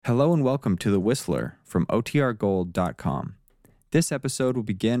Hello and welcome to The Whistler from OTRGold.com. This episode will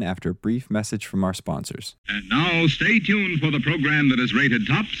begin after a brief message from our sponsors. And now stay tuned for the program that is rated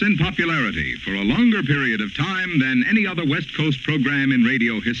tops in popularity for a longer period of time than any other West Coast program in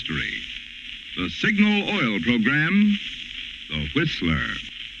radio history. The Signal Oil program, The Whistler.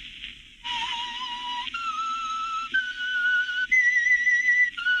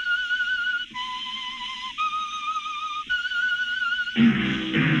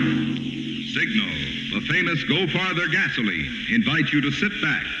 Signal, the famous Go Farther gasoline, invites you to sit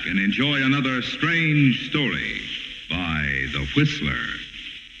back and enjoy another strange story by The Whistler.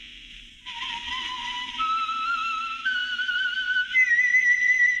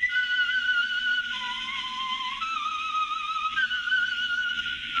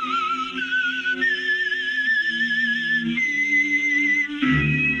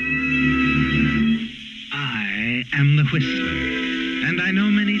 I am the Whistler, and I know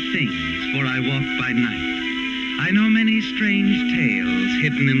many things, for I walk by night. I know many strange tales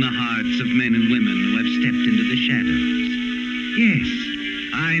hidden in the hearts of men and women who have stepped into the shadows. Yes,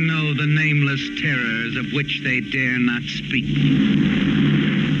 I know the nameless terrors of which they dare not speak.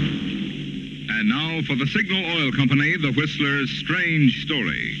 And now for the Signal Oil Company, The Whistler's strange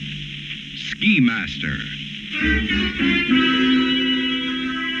story. Ski Master.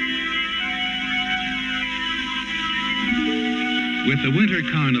 With the winter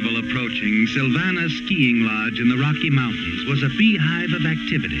carnival approaching, Sylvana's skiing lodge in the Rocky Mountains was a beehive of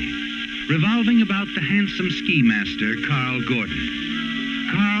activity, revolving about the handsome ski master, Carl Gordon.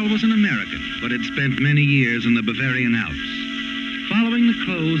 Carl was an American, but had spent many years in the Bavarian Alps. Following the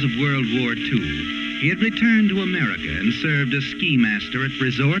close of World War II, he had returned to America and served as ski master at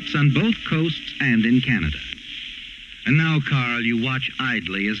resorts on both coasts and in Canada. And now, Carl, you watch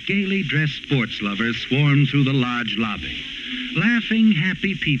idly as gaily dressed sports lovers swarm through the lodge lobby, laughing,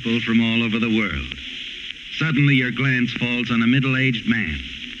 happy people from all over the world. Suddenly, your glance falls on a middle-aged man.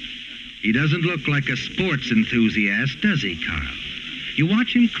 He doesn't look like a sports enthusiast, does he, Carl? You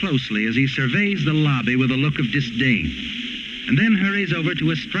watch him closely as he surveys the lobby with a look of disdain, and then hurries over to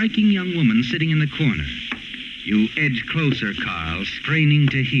a striking young woman sitting in the corner. You edge closer, Carl, straining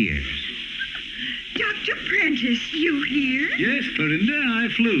to hear. Dr. Prentice, you here? Yes, Florinda, I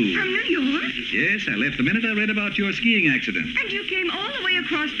flew. From New York? Yes, I left the minute I read about your skiing accident. And you came all the way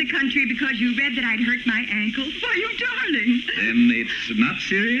across the country because you read that I'd hurt my ankle? Why, you darling. Then it's not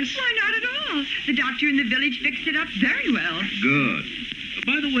serious? Why, not at all. The doctor in the village fixed it up very well. Good.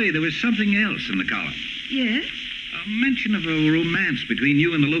 By the way, there was something else in the column. Yes? A mention of a romance between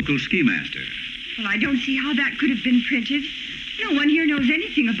you and the local ski master. Well, I don't see how that could have been printed. No one here knows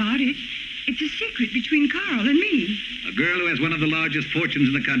anything about it. It's a secret between Carl and me. A girl who has one of the largest fortunes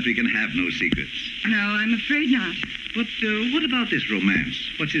in the country can have no secrets. No, I'm afraid not. But what about this romance?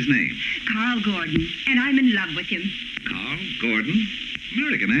 What's his name? Carl Gordon, and I'm in love with him. Carl Gordon?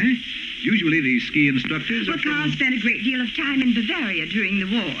 American, eh? Usually these ski instructors are Well, Carl spent a great deal of time in Bavaria during the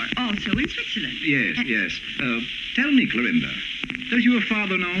war, also in Switzerland. Yes. Tell me, Clorinda, does your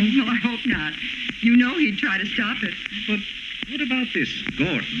father know? No, I hope not. You know he'd try to stop it. But what about this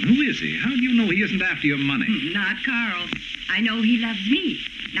Gordon? Who is he? How do you know he isn't after your money? Not Carl. I know he loves me,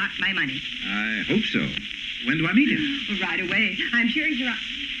 not my money. I hope so. When do I meet him? Well, right away. I'm sure he's around.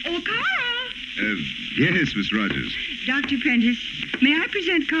 Oh, Carl! Yes, Miss Rogers. Dr. Prentice, may I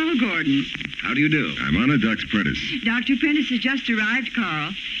present Carl Gordon? How do you do? I'm honored, Dr. Prentice. Dr. Prentice has just arrived,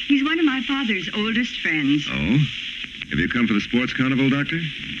 Carl. He's one of my father's oldest friends. Oh? Have you come for the sports carnival, Doctor?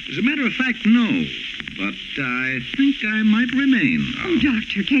 As a matter of fact, no. But I think I might remain. Oh,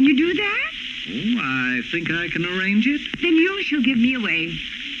 Doctor, can you do that? Oh, I think I can arrange it. Then you shall give me away.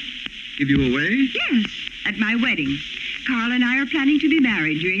 Give you away? Yes, at my wedding. Carl and I are planning to be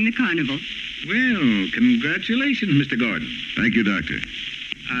married during the carnival. Well, congratulations, Mr. Gordon. Thank you, Doctor.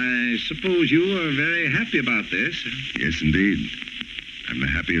 I suppose you are very happy about this. Yes, indeed. I'm the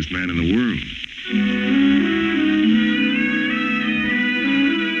happiest man in the world.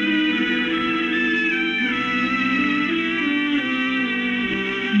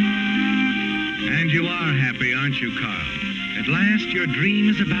 And you are happy, aren't you, Carl? At last, your dream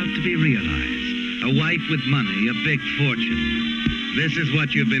is about to be realized. A wife with money, a big fortune. This is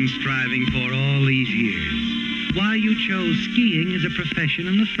what you've been striving for all these years. Why you chose skiing as a profession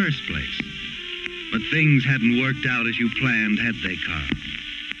in the first place. But things hadn't worked out as you planned, had they, Carl?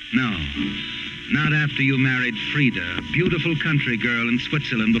 No. Not after you married Frida, a beautiful country girl in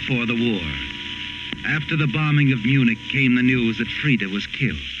Switzerland before the war. After the bombing of Munich came the news that Frida was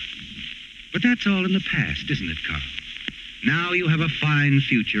killed. But that's all in the past, isn't it, Carl? Now you have a fine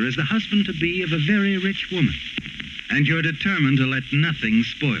future as the husband-to-be of a very rich woman. and you're determined to let nothing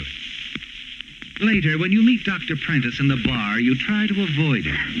spoil it. Later, when you meet Dr. Prentice in the bar, you try to avoid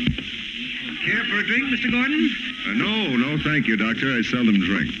him. Care for a drink, Mr. Gordon? No, thank you, Doctor. I seldom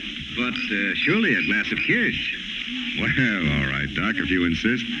drink. But surely a glass of kirsch. Well, all right, Doc, if you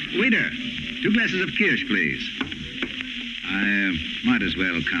insist. Waiter, 2 glasses of kirsch, please. I might as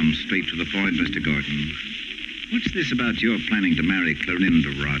well come straight to the point, Mr. Gordon. What's this about your planning to marry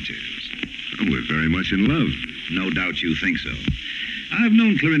Clorinda Rogers? Oh, we're very much in love. No doubt you think so. I've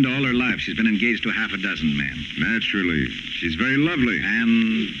known Clorinda all her life. She's been engaged to half a dozen men. Naturally. She's very lovely.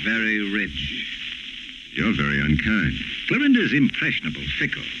 And very rich. You're very unkind. Clorinda's impressionable,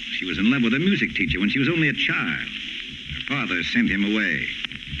 fickle. She was in love with a music teacher when she was only a child. Her father sent him away.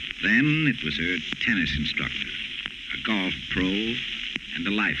 Then it was her tennis instructor, a golf pro, and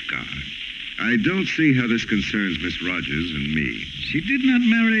a lifeguard. I don't see how this concerns Miss Rogers and me. She did not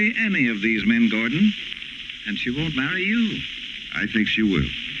marry any of these men, Gordon. And she won't marry you. I think she will.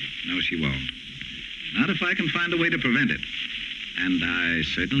 No, she won't. Not if I can find a way to prevent it. And I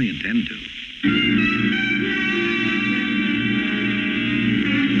certainly intend to.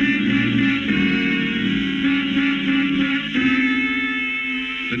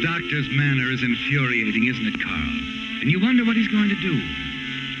 The doctor's manner is infuriating, isn't it, Carl? And you wonder what he's going to do.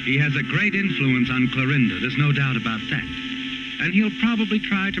 He has a great influence on Clorinda, there's no doubt about that. And he'll probably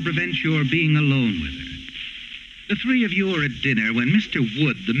try to prevent your being alone with her. The 3 of you are at dinner when Mr.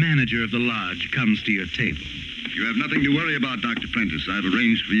 Wood, the manager of the lodge, comes to your table. You have nothing to worry about, Dr. Prentice. I've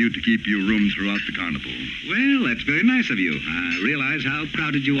arranged for you to keep your room throughout the carnival. Well, that's very nice of you. I realize how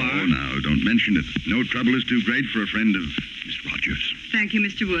crowded you are. Oh, now, don't mention it. No trouble is too great for a friend of Miss Rogers. Thank you,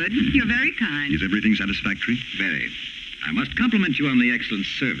 Mr. Wood. You're very kind. Is everything satisfactory? Very. I must compliment you on the excellent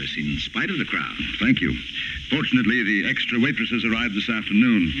service in spite of the crowd. Thank you. Fortunately, the extra waitresses arrived this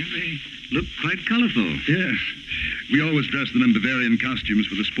afternoon. Yeah, they look quite colorful. Yes. We always dress them in Bavarian costumes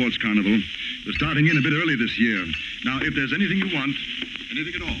for the sports carnival. They're starting in a bit early this year. Now, if there's anything you want,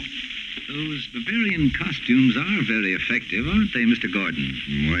 anything at all. Those Bavarian costumes are very effective, aren't they, Mr. Gordon?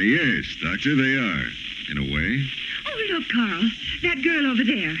 Why, yes, Doctor, they are. In a way. Oh, look, Carl. That girl over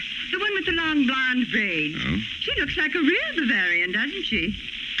there. The one with the long blonde braids. Oh? She looks like a real Bavarian, doesn't she?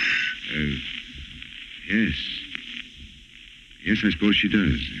 Yes. Yes, I suppose she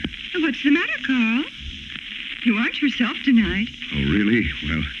does. What's the matter, Carl? You aren't yourself tonight. Oh, really?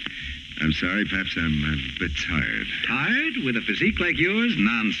 Well, I'm sorry. Perhaps I'm a bit tired. Tired? With a physique like yours?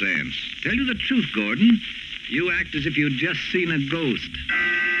 Nonsense. Tell you the truth, Gordon. You act as if you'd just seen a ghost.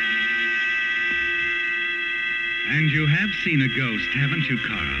 And you have seen a ghost, haven't you,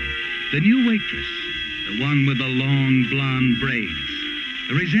 Carl? The new waitress. The one with the long blonde braids.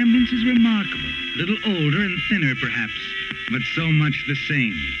 The resemblance is remarkable. A little older and thinner, perhaps, but so much the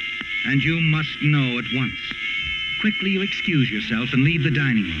same. And you must know at once. Quickly you excuse yourself and leave the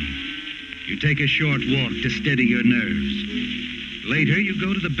dining room. You take a short walk to steady your nerves. Later, you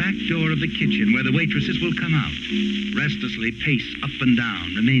go to the back door of the kitchen where the waitresses will come out, restlessly pace up and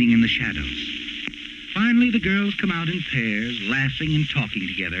down, remaining in the shadows. Finally, the girls come out in pairs, laughing and talking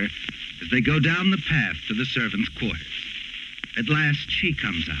together as they go down the path to the servants' quarters. At last, she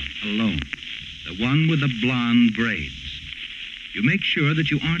comes out, alone, the one with the blonde braids. You make sure that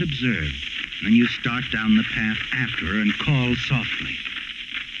you aren't observed, and then you start down the path after her and call softly.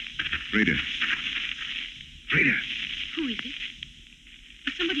 Frida. Frida. Who is it?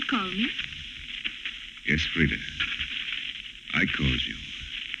 Did somebody call me? Yes, Frida. I called you.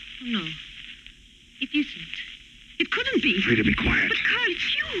 Oh, no. It isn't. It couldn't be. Frida, be quiet. But, Carl,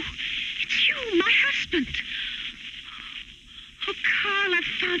 it's you. It's you, my husband. Oh, Carl, I've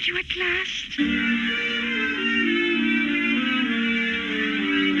found you at last.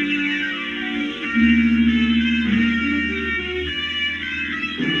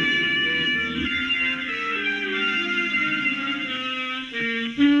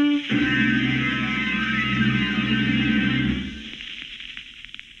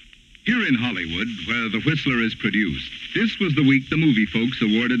 Here in Hollywood, where The Whistler is produced, this was the week the movie folks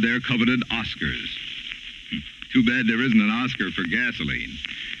awarded their coveted Oscars. Too bad there isn't an Oscar for gasoline,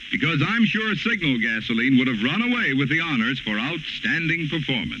 because I'm sure Signal gasoline would have run away with the honors for outstanding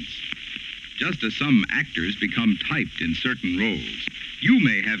performance. Just as some actors become typed in certain roles, you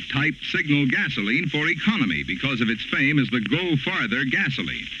may have typed Signal gasoline for economy because of its fame as the Go Farther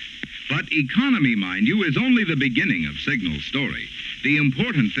gasoline. But economy, mind you, is only the beginning of Signal's story. The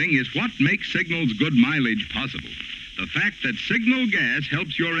important thing is what makes Signal's good mileage possible. The fact that Signal gas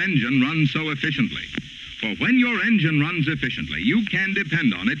helps your engine run so efficiently. For when your engine runs efficiently, you can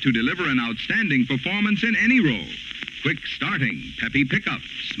depend on it to deliver an outstanding performance in any role. Quick starting, peppy pickup,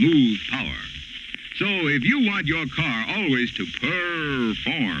 smooth power. So if you want your car always to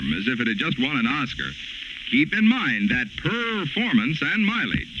perform as if it had just won an Oscar, keep in mind that performance and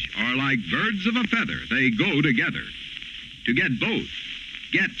mileage are like birds of a feather. They go together. To get both,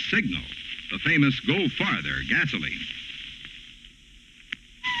 get Signal, the famous Go Farther gasoline.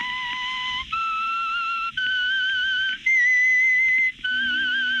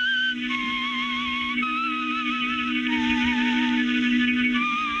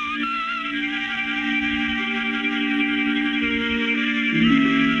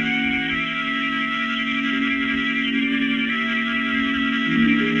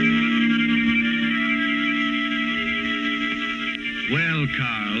 Well,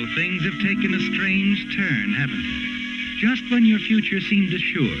 Carl, things have taken a strange turn, haven't they? Just when your future seemed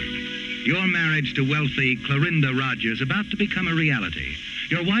assured, your marriage to wealthy Clorinda Rogers about to become a reality.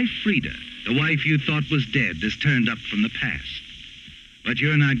 Your wife, Frida, the wife you thought was dead, has turned up from the past. But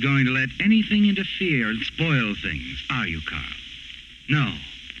you're not going to let anything interfere and spoil things, are you, Carl? No.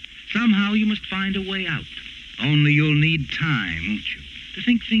 Somehow you must find a way out. Only you'll need time, won't you, to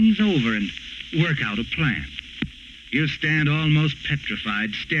think things over and work out a plan. You stand almost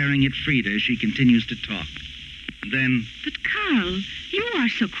petrified, staring at Frida as she continues to talk. And then... But, Carl, you are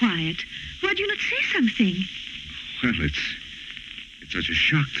so quiet. Why do you not say something? Well, it's such a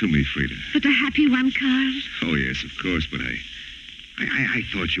shock to me, Frida. But a happy one, Carl. Oh, yes, of course, but I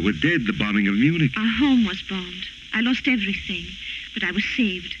thought you were dead, the bombing of Munich. Our home was bombed. I lost everything, but I was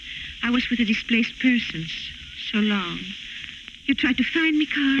saved. I was with the displaced persons. So long. You tried to find me,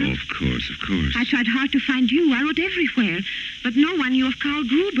 Carl. Oh, of course, of course. I tried hard to find you. I wrote everywhere, but no one knew of Carl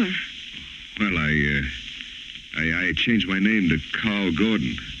Gruber. Well, I changed my name to Carl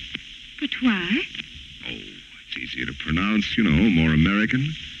Gordon. But why? Oh, it's easier to pronounce, more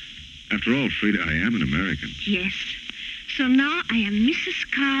American. After all, Frida, I am an American. Yes. So now I am Mrs.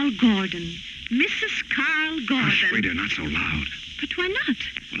 Carl Gordon. Mrs. Carl Gordon. Hush, Frida, not so loud. But why not?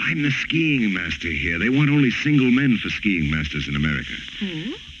 Well, I'm the skiing master here. They want only single men for skiing masters in America.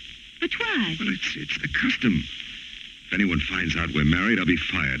 Oh? But why? Well, it's the custom. If anyone finds out we're married, I'll be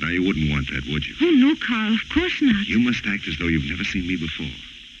fired. Now, you wouldn't want that, would you? Oh, no, Carl, of course not. You must act as though you've never seen me before.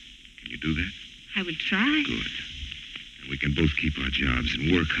 Can you do that? I will try. Good. And we can both keep our jobs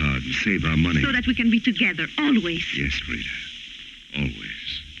and work hard and save our money. So that we can be together, always. Yes, Frida.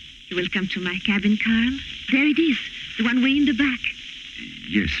 Always. You will come to my cabin, Carl? There it is, the one way in the back.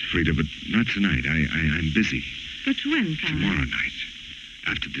 Yes, Frida, but not tonight. I'm busy. But when, Carl? Tomorrow night,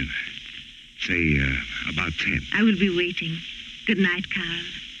 after dinner. Say, about 10. I will be waiting. Good night, Carl.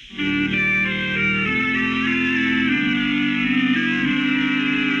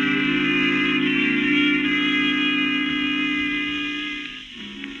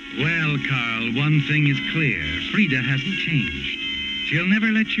 Well, Carl, one thing is clear. Frida hasn't changed. She'll never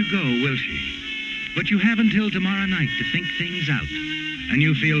let you go, will she? But you have until tomorrow night to think things out. And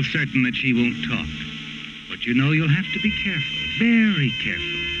you feel certain that she won't talk. But you know you'll have to be careful, very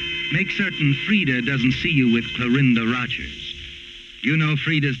careful. Make certain Frida doesn't see you with Clorinda Rogers. You know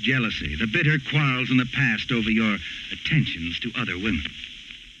Frida's jealousy, the bitter quarrels in the past over your attentions to other women.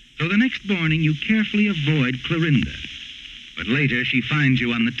 So the next morning you carefully avoid Clorinda. But later she finds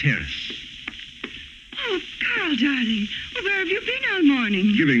you on the terrace. Oh, Carl, darling. Oh, where have you been all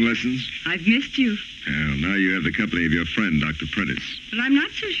morning? Giving lessons. I've missed you. Well, now you have the company of your friend, Dr. Prentice. But I'm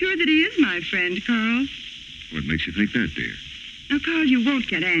not so sure that he is my friend, Carl. What makes you think that, dear? Now, Carl, you won't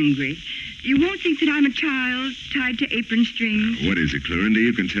get angry. You won't think that I'm a child tied to apron strings. What is it, Clorinda?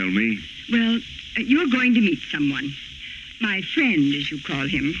 You can tell me. Well, you're going to meet someone. My friend, as you call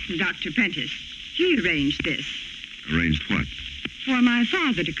him, Dr. Prentice. He arranged this. Arranged what? For my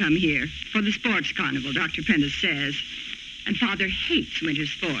father to come here for the sports carnival, Dr. Prentice says. And Father hates winter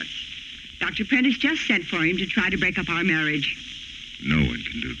sports. Dr. Prentice just sent for him to try to break up our marriage. No one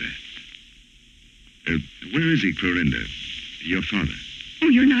can do that. Where is he, Clorinda? Your father? Oh,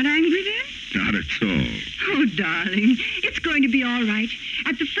 you're not angry then? Not at all. Oh, darling, it's going to be all right.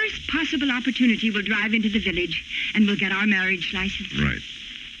 At the first possible opportunity, we'll drive into the village and we'll get our marriage license. Right.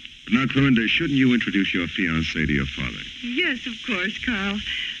 But now, Clorinda, shouldn't you introduce your fiancé to your father? Yes, of course, Carl.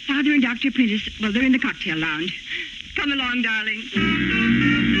 Father and Dr. Prentice, well, they're in the cocktail lounge. Come along, darling.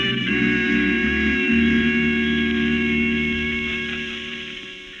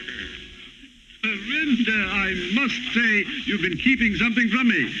 Clorinda, I must say you've been keeping something from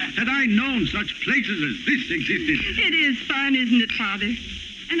me. Had I known such places as this existed... It is fun, isn't it, Father?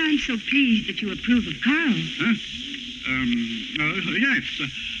 And I'm so pleased that you approve of Carl. Huh? Yes.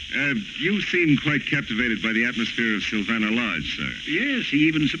 You seem quite captivated by the atmosphere of Sylvana Lodge, sir. Yes, he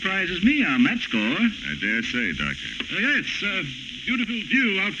even surprises me on that score. I dare say, Doctor. Yes, beautiful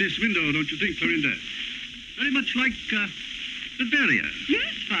view out this window, don't you think, Clorinda? Very much like Bavaria.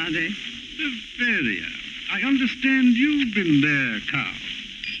 Yes, Father. Bavaria. I understand you've been there, Carl.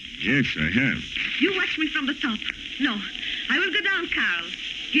 Yes, I have. You watch me from the top. No, I will go down, Carl.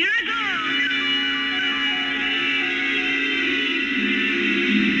 Here I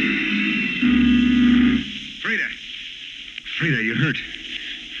Frida! Frida, you hurt?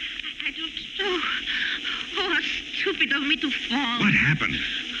 go. I don't know. Oh, how stupid of me to fall. What happened?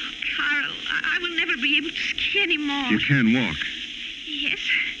 Carl, I will never be able to ski anymore. You can walk. Yes.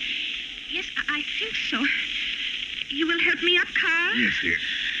 Yes, I think so. You will help me up, Carl? Yes, dear.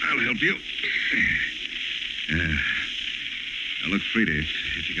 I'll help you. Now, look, Frida,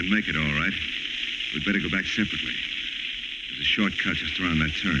 if you can make it all right, we'd better go back separately. There's a shortcut just around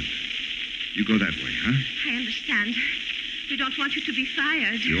that turn. You go that way, huh? I understand. We don't want you to be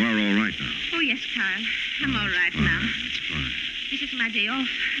fired. You are all right now. Oh, yes, Carl. I'm all right Fine. now. That's fine. This is my day off.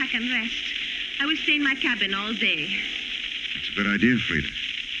 I can rest. I will stay in my cabin all day. That's a good idea, Frida.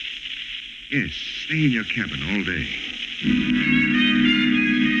 Yes, stay in your cabin all day.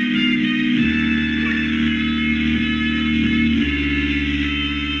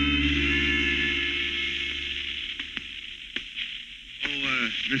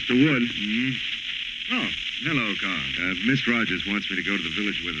 Mr. Wood. Oh, hello, Carl. Miss Rogers wants me to go to the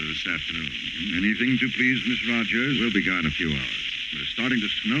village with her this afternoon. Anything to please Miss Rogers? We'll be gone a few hours. But it's starting to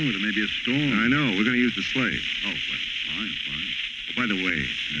snow. There may be a storm. I know. We're going to use the sleigh. Oh, well, fine. Oh, by the way,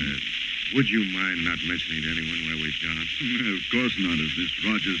 would you mind not mentioning to anyone where we've gone? Of course not, if Miss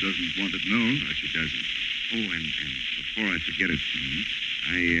Rogers doesn't want it known. No, she doesn't. Oh, and before I forget it,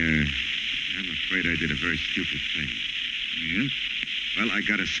 I'm afraid I did a very stupid thing. Yes? Well, I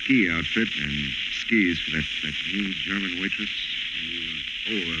got a ski outfit and skis for that new German waitress.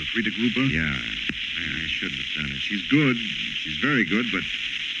 Frida Gruber? Yeah, I shouldn't have done it. She's good. She's very good, but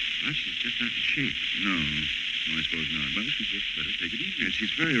well, she's just not in shape. No, I suppose not. Well, she'd just better take it easy. And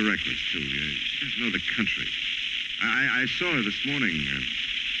she's very reckless, too. She doesn't know the country. I saw her this morning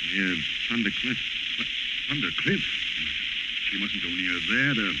near Thunder Cliff. Thunder Cliff? She mustn't go near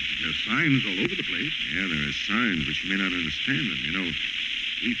there. There are signs all over the place. Yeah, there are signs, but she may not understand them. You know,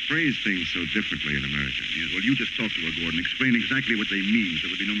 we phrase things so differently in America. Yes, well, you just talk to her, Gordon. Explain exactly what they mean so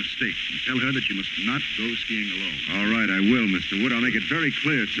there will be no mistake. And tell her that she must not go skiing alone. All right, I will, Mr. Wood. I'll make it very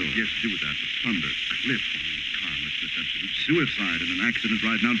clear to her. Yes, do that. But Thunder Cliff. Carl, it's absolute suicide and an accident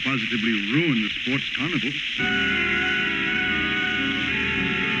right now positively ruined the sports carnival.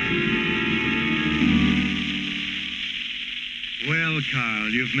 Well, Carl,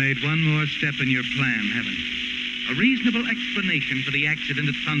 you've made one more step in your plan, haven't you? A reasonable explanation for the accident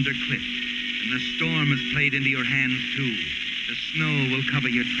at Thunder Cliff. And the storm has played into your hands, too. The snow will cover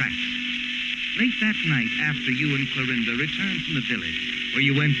your tracks. Late that night, after you and Clorinda returned from the village, where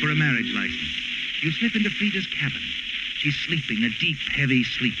you went for a marriage license, you slip into Frida's cabin. She's sleeping a deep, heavy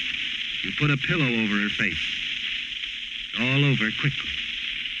sleep. You put a pillow over her face. It's all over quickly.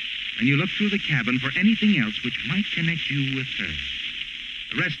 And you look through the cabin for anything else which might connect you with her.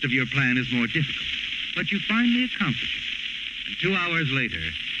 The rest of your plan is more difficult, but you finally accomplish it. And 2 hours later,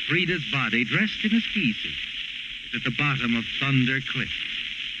 Frida's body, dressed in a ski suit, is at the bottom of Thunder Cliff.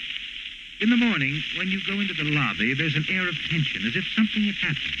 In the morning, when you go into the lobby, there's an air of tension, as if something had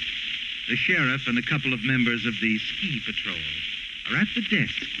happened. The sheriff and a couple of members of the ski patrol are at the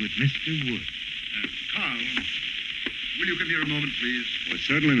desk with Mr. Wood. Carl, will you come here a moment, please? Well,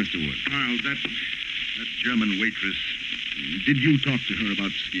 certainly, Mr. Wood. Carl, that German waitress, did you talk to her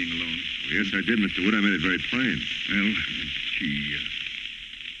about skiing alone? Well, yes, I did, Mr. Wood. I made it very plain. Well,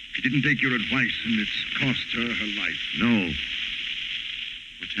 she didn't take your advice, and it's cost her her life. No.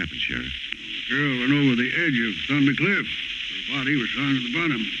 What's happened, Sheriff? The girl went over the edge of Thunder Cliff. Her body was found at the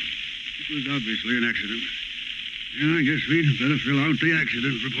bottom. It was obviously an accident. Yeah, I guess we'd better fill out the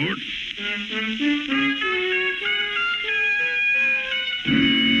accident report.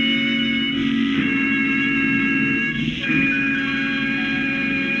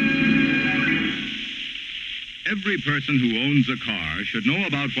 Every person who owns a car should know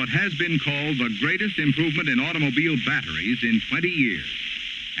about what has been called the greatest improvement in automobile batteries in 20 years.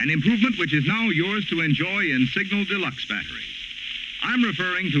 An improvement which is now yours to enjoy in Signal Deluxe batteries. I'm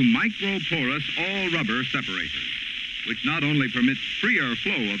referring to micro-porous all-rubber separators, which not only permit freer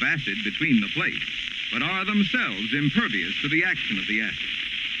flow of acid between the plates, but are themselves impervious to the action of the acid.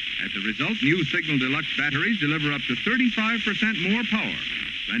 As a result, new Signal Deluxe batteries deliver up to 35% more power,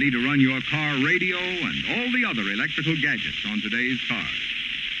 plenty to run your car radio and all the other electrical gadgets on today's cars.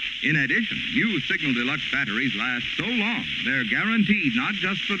 In addition, new Signal Deluxe batteries last so long, they're guaranteed not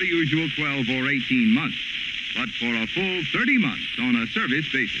just for the usual 12 or 18 months, but for a full 30 months on a service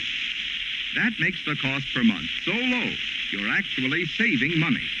basis. That makes the cost per month so low, you're actually saving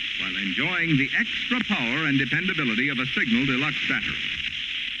money while enjoying the extra power and dependability of a Signal Deluxe battery.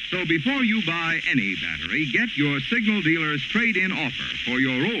 So before you buy any battery, get your Signal dealer's trade-in offer for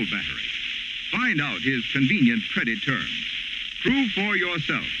your old battery. Find out his convenient credit terms. Prove for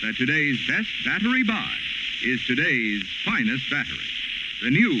yourself that today's best battery buy is today's finest battery.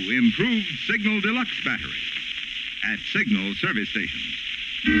 The new improved Signal Deluxe battery at Signal service stations.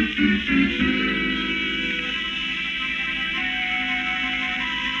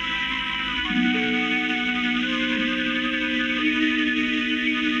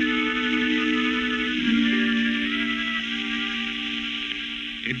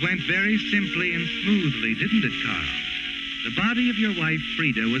 It went very simply and smoothly, didn't it, Carl? The body of your wife,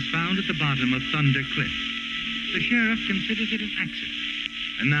 Frida, was found at the bottom of Thunder Cliff. The sheriff considers it an accident.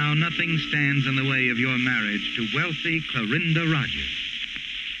 And now nothing stands in the way of your marriage to wealthy Clorinda Rogers.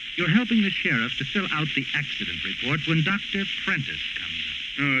 You're helping the sheriff to fill out the accident report when Dr. Prentice comes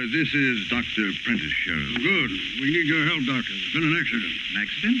up. This is Dr. Prentice, Sheriff. Good. We need your help, Doctor. There's been an accident. An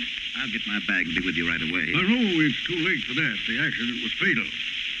accident? I'll get my bag and be with you right away. No, it's too late for that. The accident was fatal.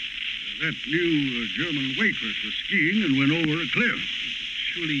 That new German waitress was skiing and went over a cliff.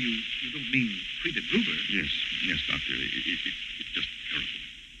 Surely you don't mean Frida Gruber? Yes, Doctor. It's just terrible.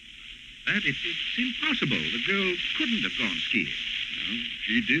 It's impossible. The girl couldn't have gone skiing. Well,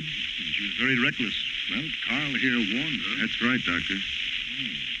 she did, and she was very reckless. Well, Carl here warned her. That's right, Doctor.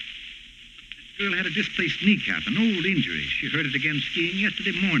 The girl had a displaced kneecap, an old injury. She hurt it again skiing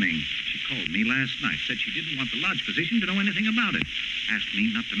yesterday morning. She called me last night, said she didn't want the lodge physician to know anything about it. Asked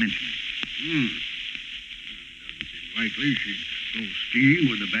me not to mention it. Doesn't seem likely she'd go skiing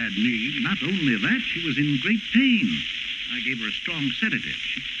with a bad knee. Not only that, she was in great pain. I gave her a strong sedative.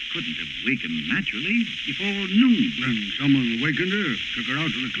 She couldn't have wakened naturally before noon. Then someone wakened her, took her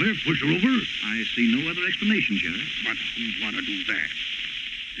out to the cliff, pushed her over? I see no other explanation, Sheriff. But who'd want to do that?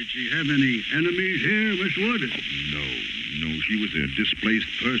 Did she have any enemies here, Miss Wood? No. She was a displaced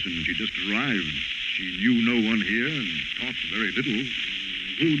person. She just arrived. She knew no one here and talked very little.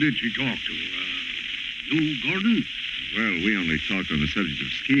 Who did she talk to? You, Gordon? Well, we only talked on the subject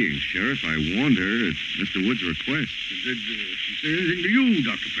of skiing, Sheriff. I warned her at Mr. Wood's request. Did she say anything to you,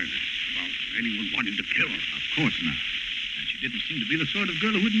 Dr. Prentice, about anyone wanting to kill her? Of course not. And she didn't seem to be the sort of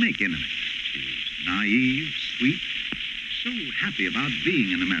girl who would make enemies. She was naive, sweet, so happy about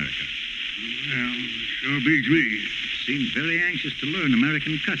being in America. Well, sure beats me. Seemed very anxious to learn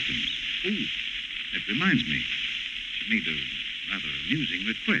American customs. Oh, that reminds me. She made a rather amusing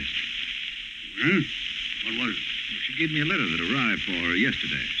request. Well, what was it? Well, she gave me a letter that arrived for her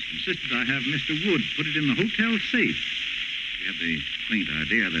yesterday. Insisted I have Mr. Wood put it in the hotel safe. She had the quaint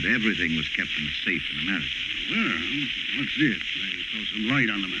idea that everything was kept in a safe in America. Well, what's this? Maybe throw some light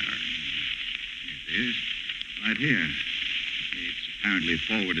on the matter. It is. Right here. It's apparently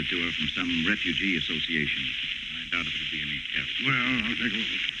forwarded to her from some refugee association. I doubt if it'll be any help. Well, I'll take a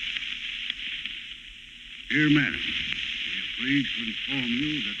look. Dear Madam, we are pleased to inform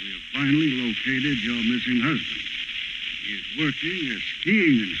you that we have finally located your missing husband. He is working as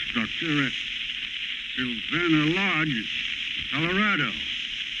skiing instructor at Sylvana Lodge, Colorado,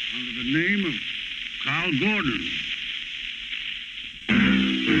 under the name of Carl Gordon.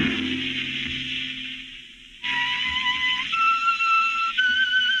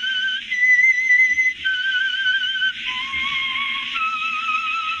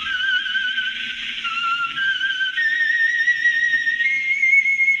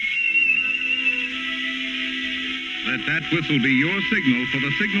 Let that whistle be your signal for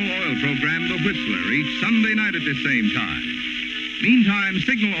the Signal Oil program, The Whistler, each Sunday night at the same time. Meantime,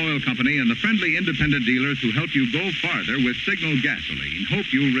 Signal Oil Company and the friendly independent dealers who help you go farther with Signal gasoline hope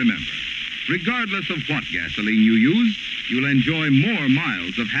you'll remember. Regardless of what gasoline you use, you'll enjoy more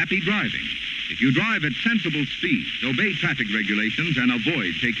miles of happy driving. If you drive at sensible speeds, obey traffic regulations, and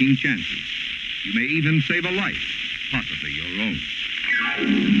avoid taking chances. You may even save a life, possibly your own.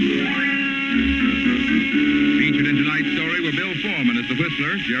 Featured in tonight's story were Bill Foreman as the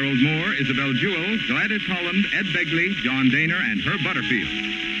Whistler, Gerald Moore, Isabel Jewell, Gladys Holland, Ed Begley, John Daner, and Herb Butterfield.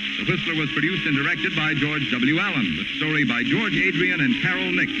 The Whistler was produced and directed by George W. Allen, with story by George Adrian and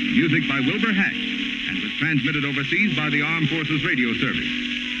Carol Nix, music by Wilbur Hatch, and was transmitted overseas by the Armed Forces Radio Service.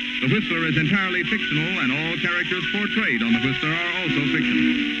 The Whistler is entirely fictional, and all characters portrayed on The Whistler are also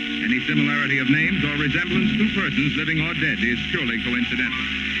fictional. Any similarity of names or resemblance to persons living or dead is purely coincidental.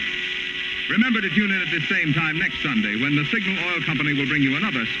 Remember to tune in at this same time next Sunday when the Signal Oil Company will bring you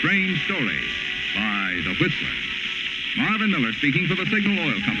another strange story by The Whistler. Marvin Miller speaking for the Signal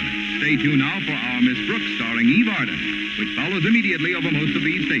Oil Company. Stay tuned now for our Miss Brooks starring Eve Arden, which follows immediately over most of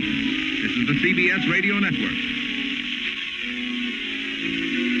these stations. This is the CBS Radio Network.